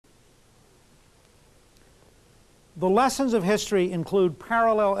the lessons of history include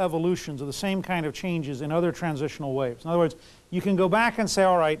parallel evolutions of the same kind of changes in other transitional waves. In other words, you can go back and say,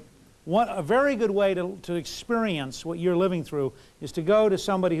 all right, a very good way to experience what you're living through is to go to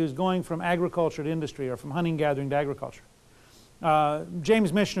somebody who's going from agriculture to industry or from hunting gathering to agriculture.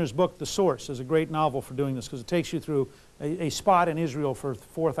 James Michener's book, The Source, is a great novel for doing this because it takes you through a spot in Israel for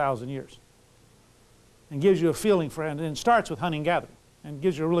 4,000 years and gives you a feeling for it. And it starts with hunting gathering and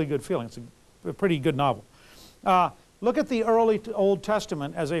gives you a really good feeling. It's a pretty good novel. Look at the early Old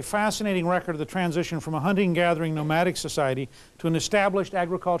Testament as a fascinating record of the transition from a hunting-gathering nomadic society to an established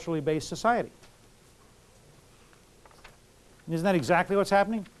agriculturally based society. Isn't that exactly what's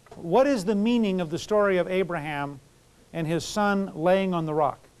happening? What is the meaning of the story of Abraham and his son laying on the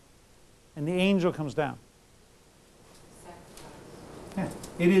rock and the angel comes down? Yeah.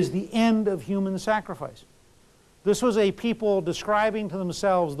 It is the end of human sacrifice. This was a people describing to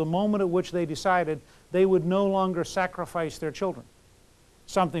themselves the moment at which they decided they would no longer sacrifice their children,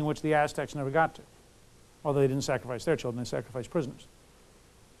 something which the Aztecs never got to. Although they didn't sacrifice their children, they sacrificed prisoners.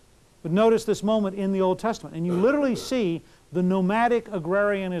 But notice this moment in the Old Testament, and you literally see the nomadic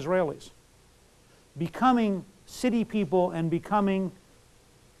agrarian Israelis becoming city people and becoming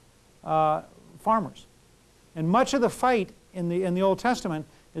farmers. And much of the fight in the Old Testament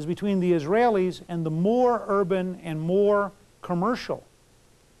is between the Israelis and the more urban and more commercial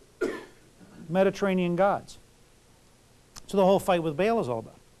Mediterranean gods. So the whole fight with Baal is all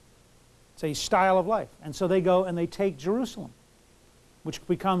about. It's a style of life. And so they go and they take Jerusalem, which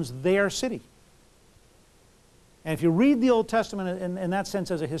becomes their city. And if you read the Old Testament in that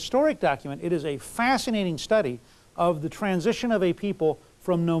sense as a historic document, it is a fascinating study of the transition of a people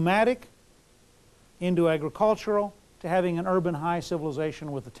from nomadic into agricultural to having an urban high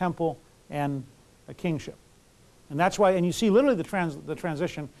civilization with a temple and a kingship. And that's why, and you see literally the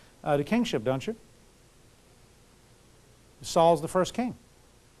transition to kingship, don't you? Saul's the first king.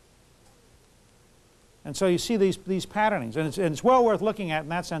 And so you see these patternings, and it's well worth looking at in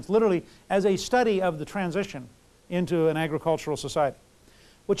that sense, literally as a study of the transition into an agricultural society.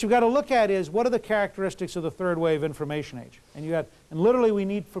 What you've got to look at is what are the characteristics of the third wave information age. And literally we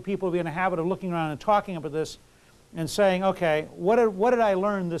need for people to be in a habit of looking around and talking about this and saying, okay, what did I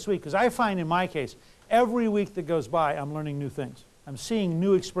learn this week? Because I find in my case, every week that goes by, I'm learning new things. I'm seeing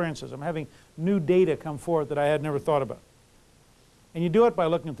new experiences. I'm having new data come forth that I had never thought about. And you do it by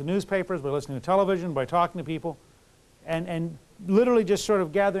looking at the newspapers, by listening to television, by talking to people, and literally just sort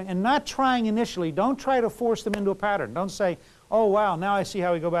of gathering, and not trying initially. Don't try to force them into a pattern. Don't say, oh, wow, now I see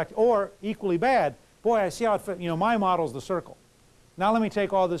how we go back. Or, equally bad, boy, I see how it fits. You know, my model's the circle. Now let me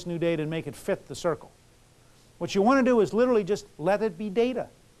take all this new data and make it fit the circle. What you want to do is literally just let it be data.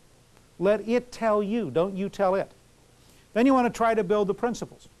 Let it tell you, don't you tell it. Then you want to try to build the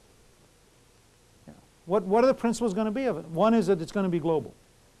principles. What are the principles going to be of it? One is that it's going to be global.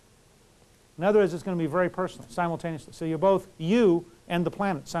 Another is it's going to be very personal, simultaneously. So you're both you and the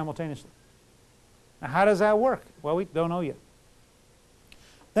planet simultaneously. Now how does that work? Well, we don't know yet.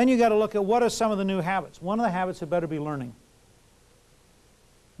 Then you've got to look at what are some of the new habits. One of the habits had better be learning.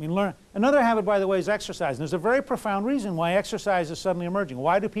 I mean, another habit, by the way, is exercise. And there's a very profound reason why exercise is suddenly emerging.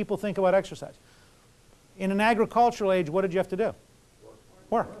 Why do people think about exercise? In an agricultural age, what did you have to do?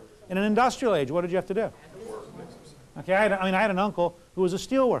 Work. In an industrial age, what did you have to do? Okay, I had an uncle who was a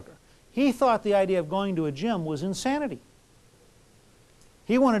steel worker. He thought the idea of going to a gym was insanity.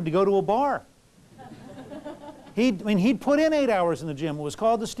 He wanted to go to a bar. He'd put in 8 hours in the gym. It was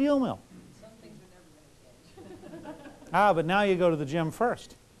called the steel mill. Some things are never going to change. But now you go to the gym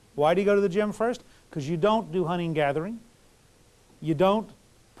first. Why do you go to the gym first? Because you don't do hunting gathering, you don't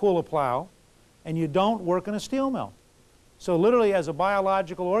pull a plow, and you don't work in a steel mill. So literally as a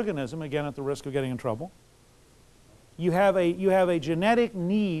biological organism, again at the risk of getting in trouble, you have a genetic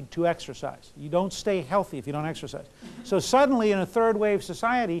need to exercise. You don't stay healthy if you don't exercise. So suddenly in a third wave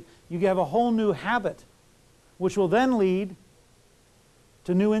society, you have a whole new habit, which will then lead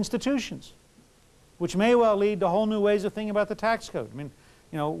to new institutions, which may well lead to whole new ways of thinking about the tax code. I mean,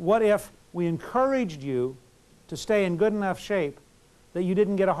 you know, what if we encouraged you to stay in good enough shape that you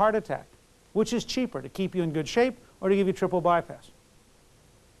didn't get a heart attack? Which is cheaper, to keep you in good shape or to give you triple bypass?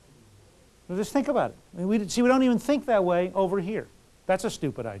 So just think about it. I mean, we don't even think that way over here. That's a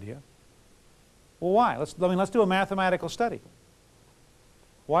stupid idea. Well, why? Let's do a mathematical study.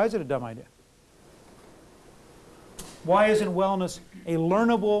 Why is it a dumb idea? Why isn't wellness a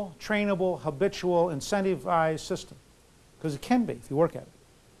learnable, trainable, habitual, incentivized system? Because it can be if you work at it.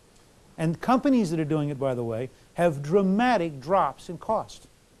 And companies that are doing it, by the way, have dramatic drops in cost.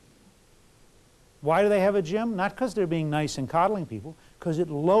 Why do they have a gym? Not because they're being nice and coddling people, because it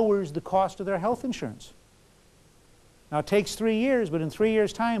lowers the cost of their health insurance. Now it takes 3 years, but in 3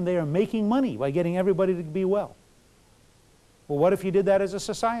 years' time they are making money by getting everybody to be well. Well, what if you did that as a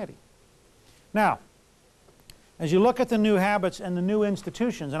society? Now, as you look at the new habits and the new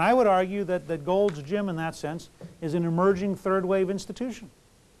institutions, and I would argue that Gold's Gym in that sense is an emerging third wave institution.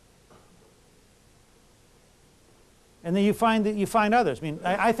 And then you find others. I mean,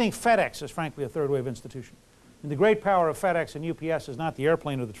 I think FedEx is frankly a third wave institution. And the great power of FedEx and UPS is not the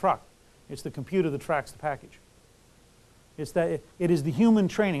airplane or the truck. It's the computer that tracks the package. It is the human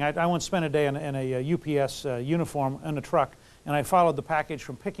training. I once spent a day in a UPS uniform in a truck, and I followed the package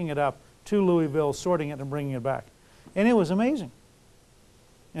from picking it up to Louisville, sorting it, and bringing it back. And it was amazing.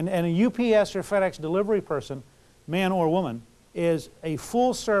 And a UPS or FedEx delivery person, man or woman, is a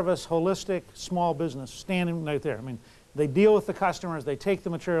full-service, holistic, small business standing right there. I mean, they deal with the customers, they take the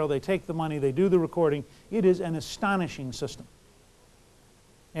material, they take the money, they do the recording. It is an astonishing system.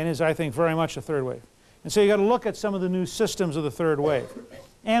 And is, I think, very much a third wave. And so you got to look at some of the new systems of the third wave.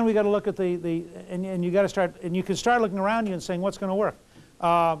 And we got to look at and you got to start, and you can start looking around you and saying, what's going to work?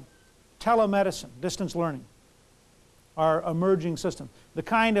 Telemedicine, distance learning are emerging systems. The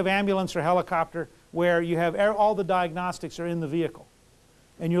kind of ambulance or helicopter where you have all the diagnostics are in the vehicle.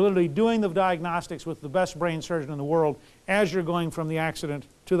 And you're literally doing the diagnostics with the best brain surgeon in the world as you're going from the accident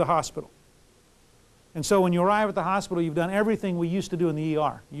to the hospital. And so when you arrive at the hospital, you've done everything we used to do in the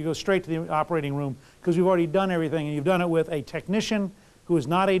ER. You go straight to the operating room because you've already done everything, and you've done it with a technician who is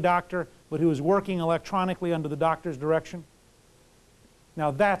not a doctor, but who is working electronically under the doctor's direction.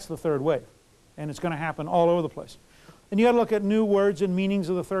 Now that's the third wave, and it's going to happen all over the place. And you got to look at new words and meanings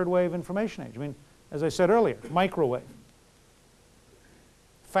of the third wave information age. I mean, as I said earlier, microwave,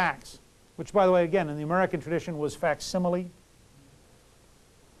 fax, which, by the way, again, in the American tradition was facsimile,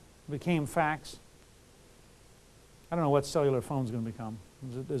 became fax. I don't know what cellular phone's going to become.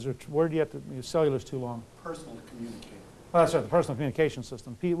 Is there a word yet? Cellular's too long. Personal to communicate. Well, that's right, the personal communication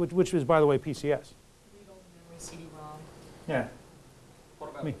system, which is, by the way, PCS. Read-only memory, CD-ROM. Yeah.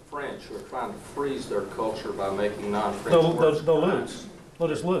 What about the French who are trying to freeze their culture by making non-French They'll words? lose. They'll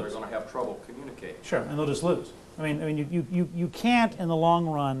just lose. They're going to have trouble communicating. Sure, and they'll just lose. I mean, you can't, in the long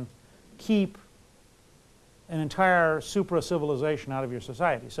run, keep an entire supra-civilization out of your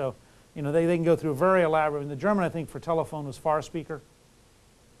society. So, you know, they can go through very elaborate. The German, I think, for telephone was far speaker.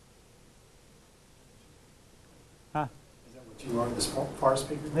 Huh? Is that what you are, this far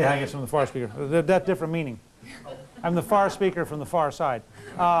speaker? Yeah, I guess I'm the far speaker. That different meaning. I'm the far speaker from the far side.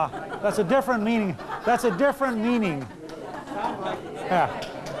 That's a different meaning. That's a different meaning. Yeah.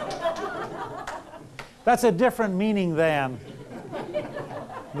 That's a different meaning than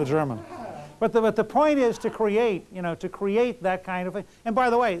the German. But the point is to create, you know, to create that kind of thing. And by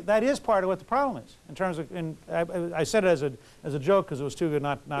the way, that is part of what the problem is in terms of. And I said it as a joke because it was too good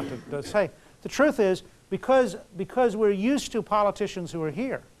not to say. The truth is because we're used to politicians who are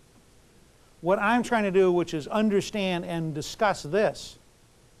here. What I'm trying to do, which is understand and discuss this,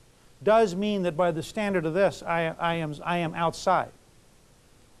 does mean that by the standard of this, I am outside.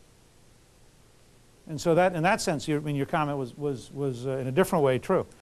 And so that, in that sense, your comment was in a different way true.